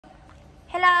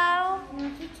Hello. No,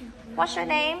 teacher. What's your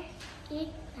name? It's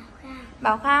Bảo Khang.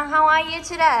 Bảo Khang. How are you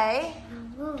today?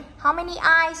 Good. How many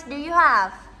eyes do you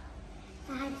have?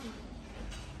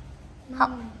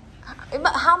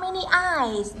 How many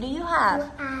eyes do you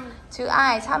have? Two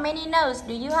eyes. How many nose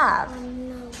do you have? One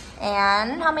nose.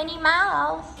 And how many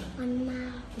mouths? One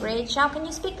mouth. Great job. Can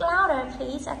you speak louder,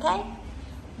 please? Okay.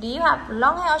 Do you have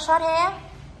long hair or short hair?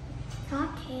 Short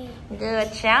hair.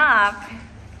 Good job.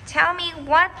 Tell me,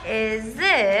 what is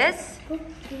this?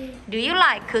 Cookie. Do you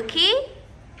like cookie?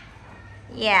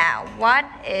 Yeah. What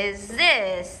is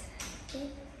this?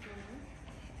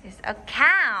 It's a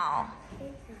cow.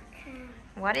 It's a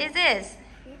cow. What is this?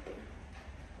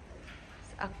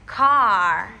 It's a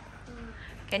car.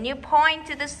 Can you point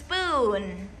to the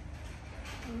spoon?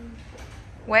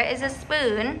 Where is the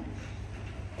spoon?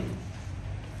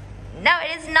 No,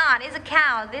 it is not. It's a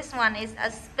cow. This one is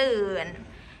a spoon.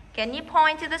 Can you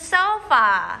point to the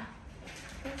sofa?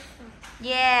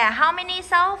 Yeah. How many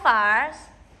sofas?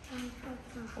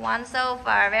 One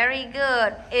sofa. Very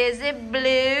good. Is it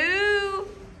blue?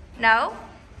 No.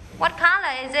 What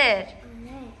color is it?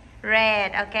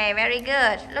 Red. Okay, very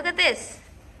good. Look at this.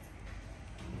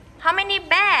 How many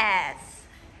beds?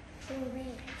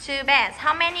 Two beds.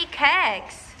 How many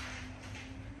cakes?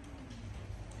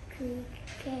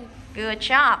 Good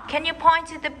job. Can you point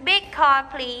to the big car,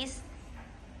 please?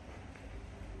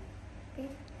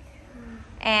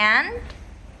 And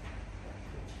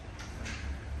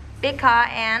big car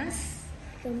and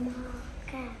Small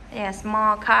car. yeah,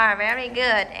 small car. Very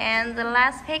good. And the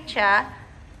last picture,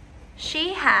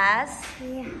 she has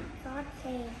Yeah, short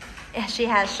hair. yeah, she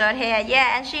has short hair.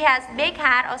 Yeah, and she has big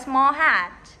hat or small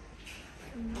hat.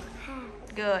 Small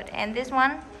hat. Good. And this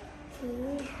one? He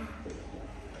has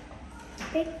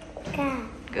big car.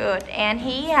 Good. And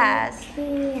he has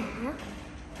He has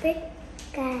big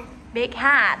car. big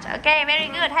hat. Okay, very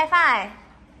good. High five.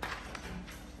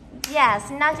 Yes,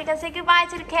 now you can say goodbye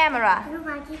to the camera.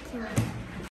 Goodbye, teacher.